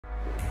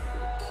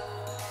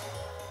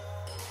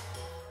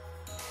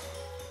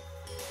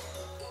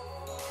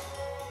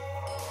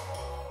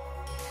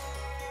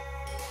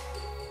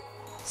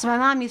So my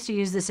mom used to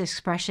use this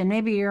expression.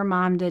 Maybe your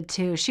mom did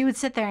too. She would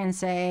sit there and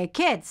say,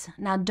 kids,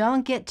 now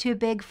don't get too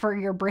big for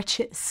your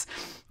britches,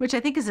 which I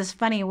think is this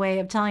funny way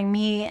of telling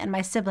me and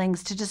my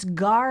siblings to just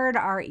guard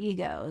our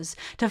egos,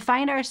 to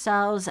find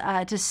ourselves,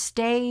 to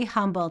stay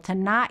humble, to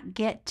not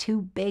get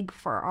too big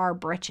for our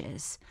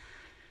britches.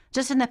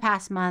 Just in the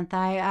past month,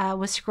 I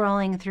was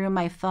scrolling through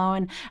my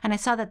phone and I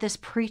saw that this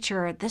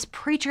preacher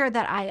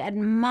that I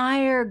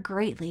admire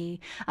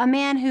greatly, a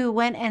man who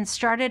went and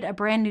started a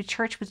brand new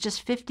church with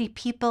just 50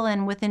 people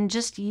and within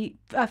just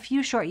a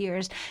few short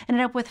years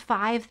ended up with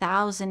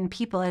 5,000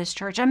 people at his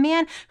church. A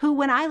man who,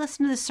 when I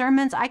listened to the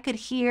sermons, I could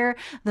hear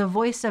the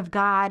voice of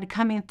God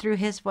coming through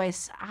his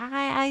voice.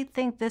 I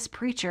think this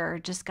preacher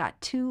just got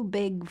too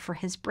big for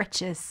his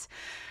britches.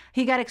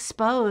 He got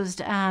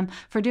exposed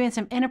for doing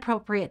some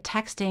inappropriate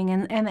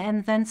texting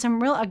and then some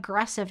real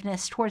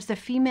aggressiveness towards the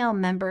female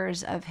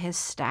members of his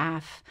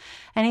staff.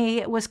 And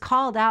he was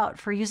called out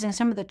for using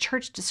some of the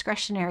church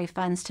discretionary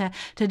funds to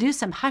do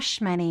some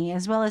hush money,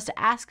 as well as to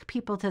ask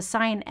people to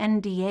sign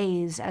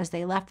NDAs as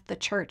they left the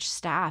church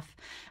staff.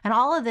 And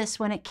all of this,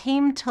 when it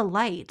came to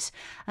light,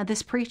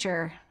 this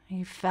preacher,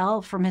 he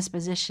fell from his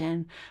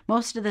position.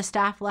 Most of the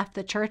staff left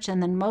the church,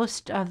 and then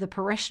most of the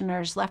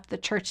parishioners left the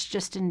church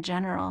just in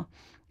general.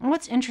 And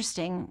what's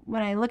interesting,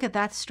 when I look at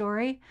that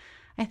story,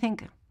 I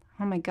think,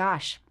 oh my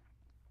gosh,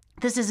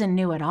 this isn't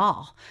new at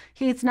all.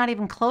 He's not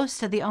even close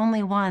to the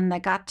only one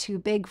that got too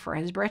big for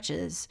his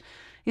britches.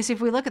 You see,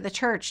 if we look at the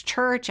church,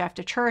 church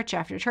after church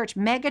after church,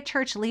 mega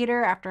church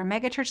leader after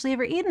mega church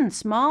leader, even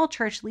small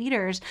church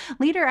leaders,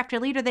 leader after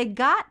leader, they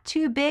got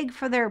too big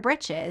for their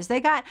britches.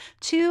 They got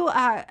too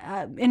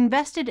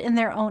invested in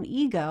their own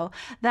ego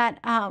that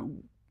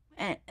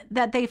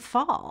they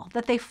fall,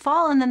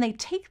 and then they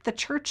take the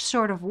church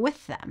sort of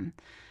with them.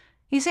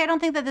 You say, I don't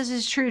think that this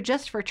is true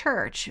just for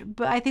church,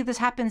 but I think this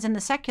happens in the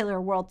secular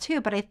world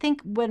too. But I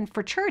think when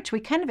for church,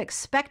 we kind of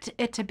expect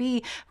it to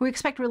be, we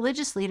expect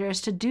religious leaders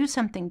to do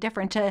something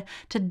different,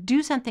 to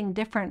do something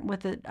different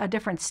with a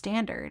different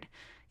standard.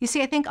 You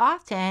see, I think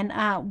often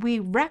we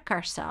wreck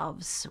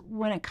ourselves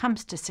when it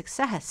comes to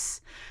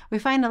success. We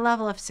find a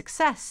level of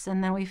success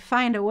and then we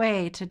find a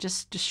way to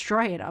just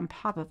destroy it on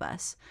top of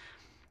us.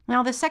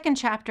 Now, the second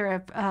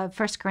chapter of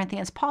 1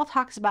 Corinthians, Paul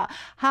talks about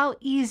how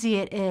easy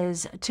it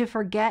is to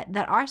forget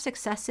that our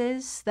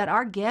successes, that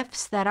our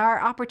gifts, that our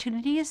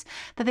opportunities,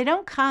 that they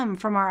don't come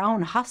from our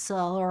own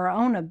hustle or our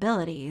own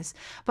abilities,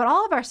 but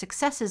all of our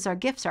successes, our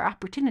gifts, our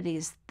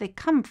opportunities, they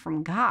come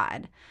from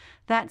God.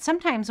 That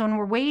sometimes when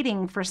we're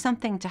waiting for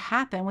something to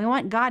happen, we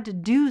want God to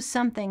do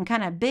something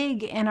kind of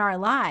big in our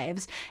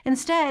lives.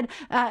 Instead,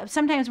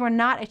 sometimes we're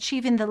not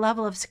achieving the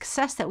level of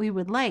success that we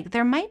would like.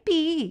 There might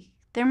be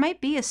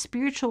a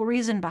spiritual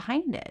reason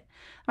behind it.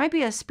 There might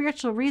be a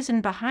spiritual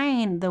reason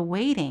behind the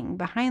waiting,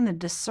 behind the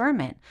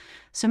discernment.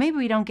 So maybe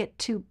we don't get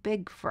too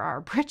big for our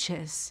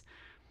britches.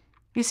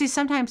 You see,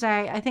 sometimes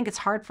I think it's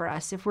hard for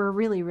us, if we're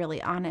really,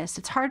 really honest.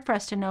 It's hard for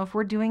us to know if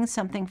we're doing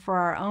something for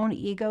our own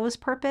ego's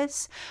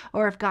purpose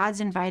or if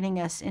God's inviting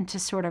us into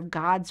sort of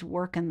God's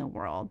work in the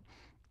world.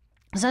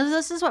 So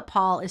this is what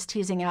Paul is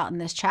teasing out in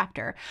this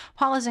chapter.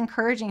 Paul is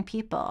encouraging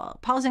people.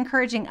 Paul is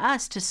encouraging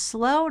us to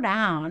slow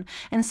down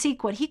and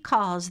seek what he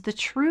calls the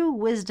true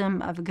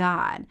wisdom of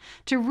God,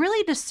 to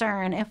really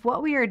discern if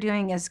what we are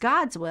doing is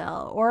God's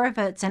will or if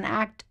it's an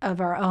act of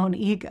our own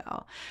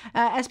ego.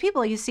 As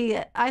people, you see,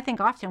 I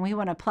think often we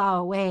want to plow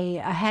a way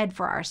ahead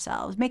for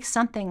ourselves, make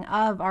something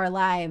of our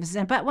lives.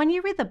 But when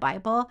you read the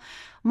Bible,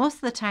 most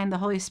of the time, the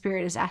Holy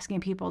Spirit is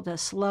asking people to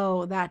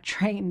slow that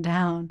train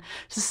down,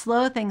 to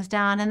slow things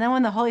down. And then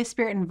when the Holy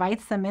Spirit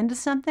invites them into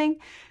something,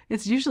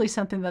 it's usually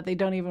something that they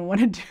don't even want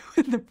to do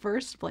in the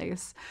first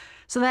place.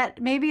 So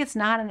that maybe it's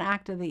not an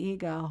act of the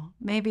ego.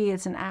 Maybe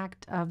it's an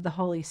act of the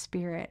Holy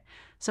Spirit.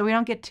 So we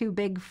don't get too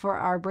big for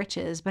our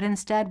britches, but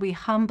instead we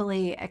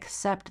humbly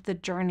accept the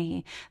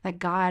journey that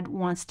God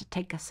wants to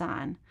take us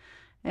on.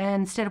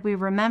 And instead we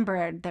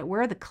remember that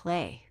we're the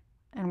clay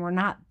and we're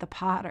not the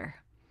potter.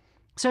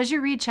 So as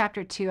you read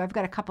chapter 2, I've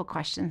got a couple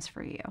questions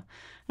for you.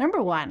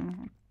 Number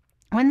 1,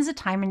 when's the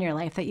time in your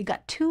life that you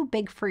got too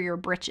big for your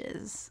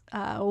britches?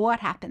 What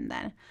happened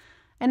then?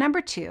 And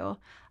number 2,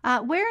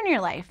 where in your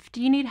life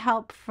do you need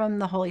help from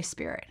the Holy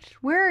Spirit?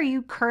 Where are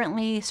you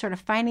currently sort of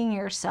finding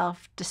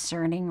yourself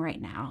discerning right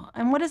now?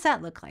 And what does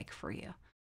that look like for you?